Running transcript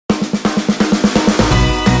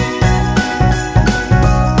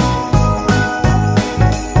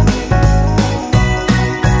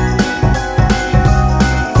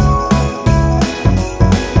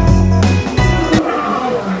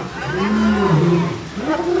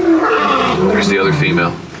other female.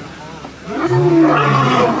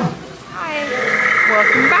 Hi,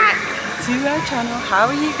 welcome back to our channel. How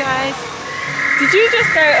are you guys? Did you just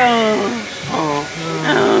go, oh.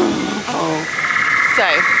 So,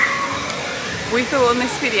 we thought on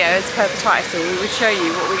this video, as per the title, we would show you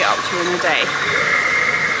what we get up to in a day.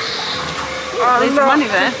 There's money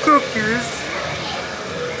there. Cookies.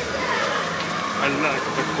 I like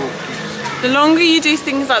the cookies. The longer you do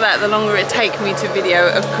things like that, the longer it takes me to video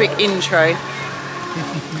a quick intro.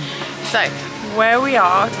 So, where we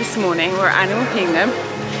are this morning, we're at Animal Kingdom.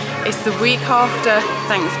 It's the week after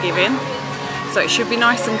Thanksgiving, so it should be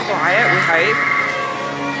nice and quiet, we hope.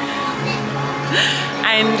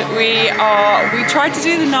 And we tried to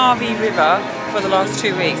do the Navi River for the last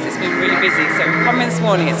 2 weeks. It's been really busy, so we come in this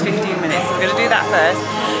morning, it's 15 minutes. So we're going to do that first.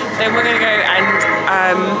 Then we're going to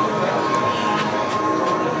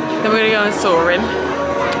go and soaring.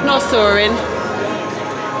 Not soaring.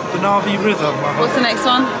 The Navi Rhythm. What's the next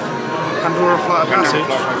one? Pandora Flight of Passage.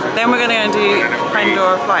 Then we're going to go and do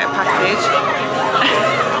Pandora Flight of Passage.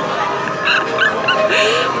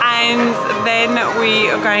 And then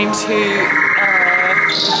we are going to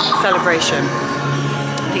Celebration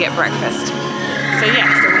to get breakfast. So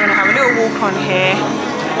yeah, so we're going to have a little walk on here.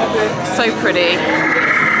 So pretty.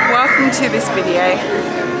 Welcome to this video.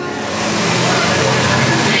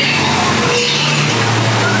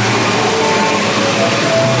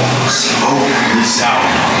 Smoke this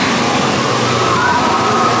out.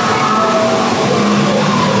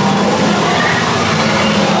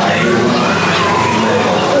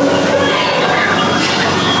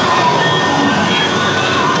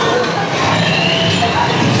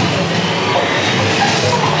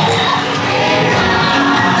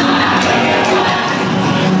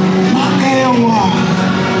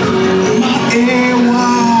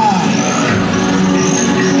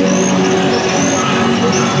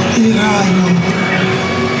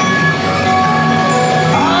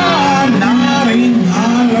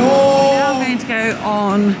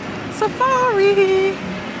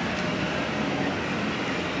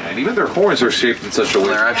 And even their horns are shaped in such a way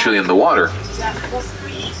they're actually in the water.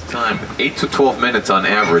 Time 8 to 12 minutes on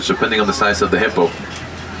average, depending on the size of the hippo.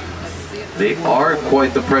 They are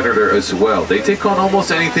quite the predator as well. They take on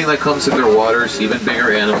almost anything that comes in their waters, even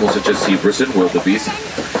bigger animals such as zebras and wildebeest.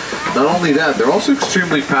 Not only that, they're also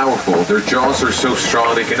extremely powerful. Their jaws are so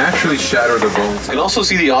strong they can actually shatter the bones. You can also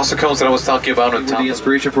see the ossicones that I was talking about on top. The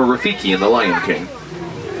inspiration for Rafiki in The Lion King.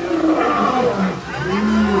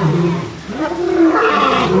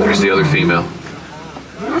 There's the other female.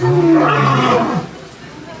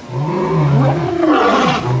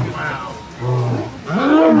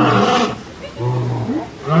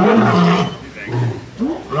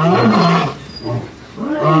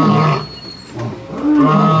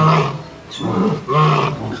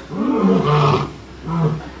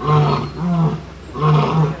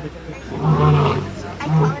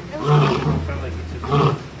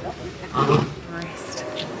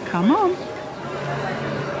 Come on.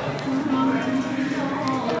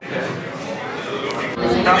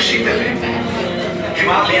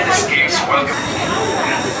 Himalayan Escapes welcome.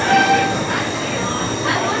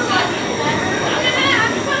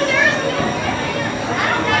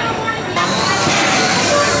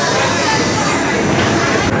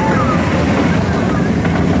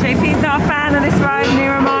 JP's not a fan of this ride,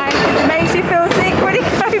 neither am I. It makes you feel sick when you go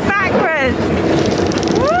backwards.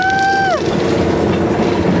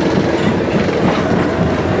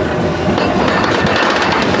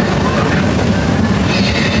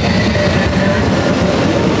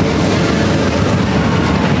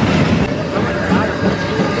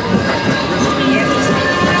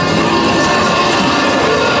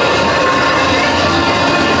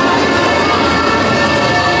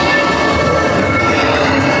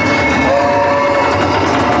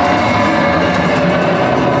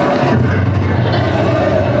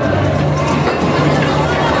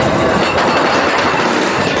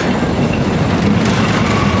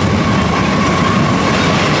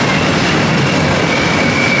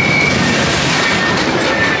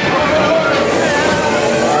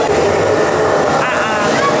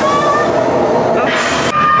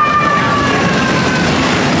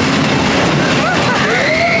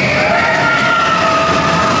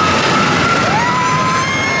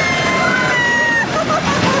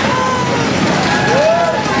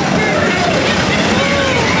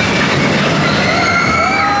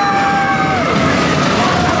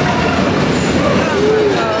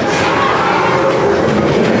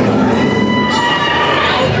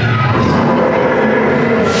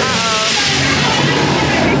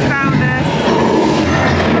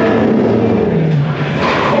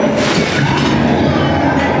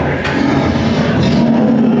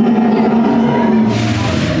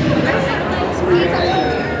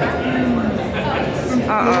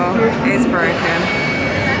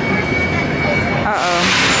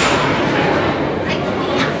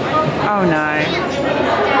 Oh no. Oh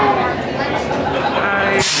my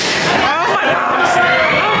gosh! Oh my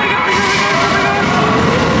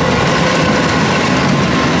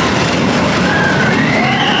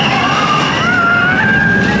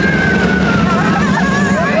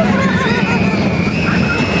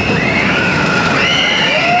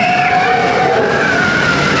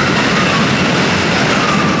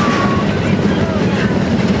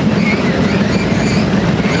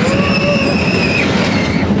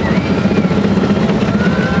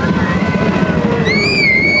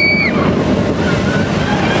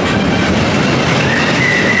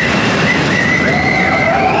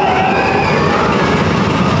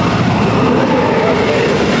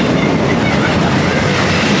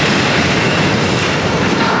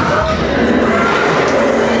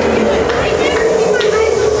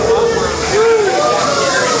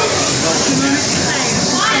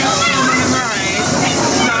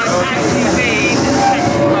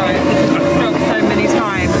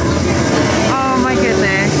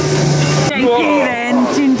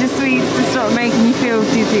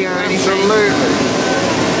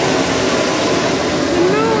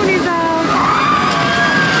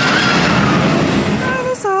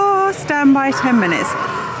by 10 minutes.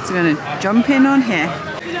 So we're going to jump in on here.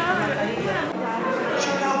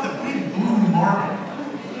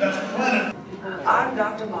 I'm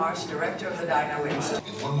Dr. Marsh, director of the Dino Institute.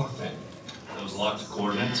 And one more thing. Those locked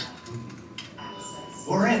coordinates.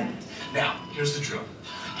 We're in. Now, here's the drill.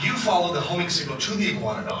 You follow the homing signal to the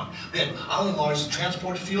iguanodon. Then I'll enlarge the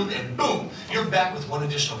transport field, and boom, you're back with one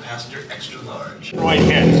additional passenger, extra large. Right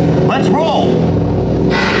heads. Let's roll!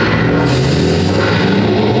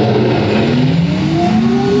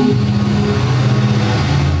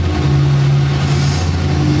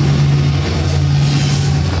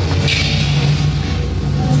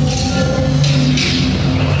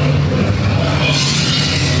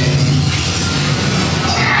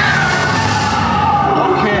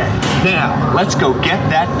 Now, let's go get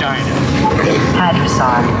that dino.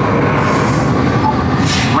 Hadrosauр.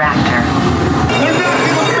 Raptor. They're not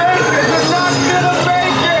gonna make it! They're not gonna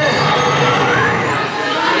make it!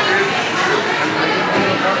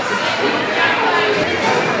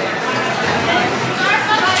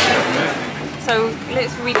 So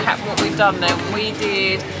let's recap what we've done then. We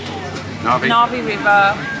did Navi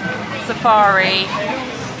River, Safari,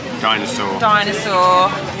 Dinosaur,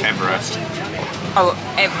 Everest. Oh,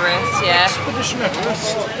 Everest, yeah. Expedition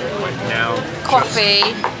Everest. Now, Coffee.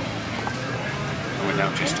 We're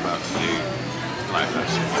now just about to do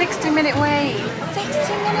Lighthouse. 60-minute wait.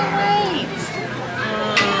 60-minute wait.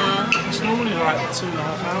 It's normally like 2.5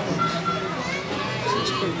 hours. So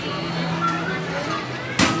it's pretty good.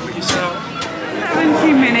 What you sell?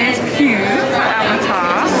 70 minutes queue for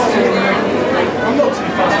Avatar. I'm not too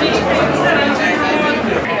fast.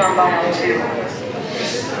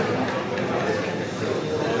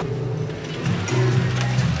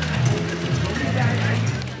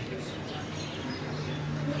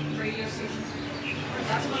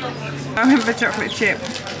 I went for chocolate chip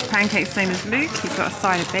pancakes, same as Luke. He's got a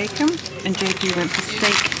side of bacon, and JP went for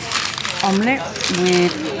steak omelette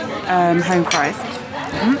with home fries.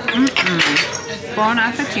 Bon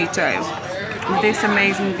appetito with this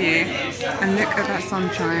amazing view, and look at that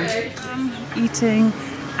sunshine. Eating,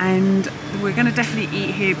 and we're going to definitely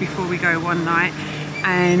eat here before we go one night,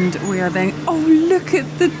 and we are then, oh look at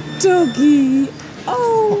the doggy.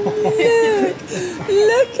 Oh,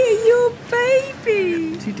 look at your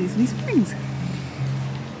baby! To Disney Springs.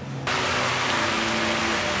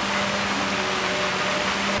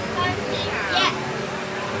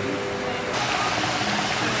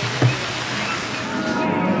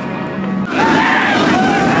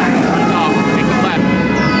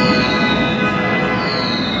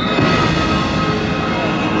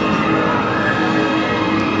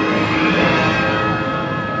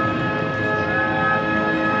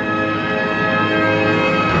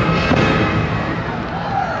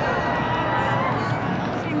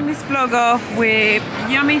 Off with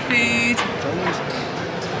yummy food,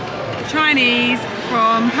 Chinese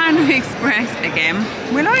from Panda Express again.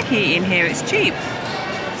 We like eating here, it's cheap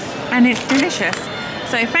and it's delicious.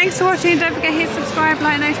 So thanks for watching, don't forget to hit subscribe,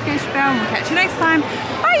 like, notification bell, and we'll catch you next time.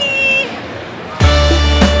 Bye!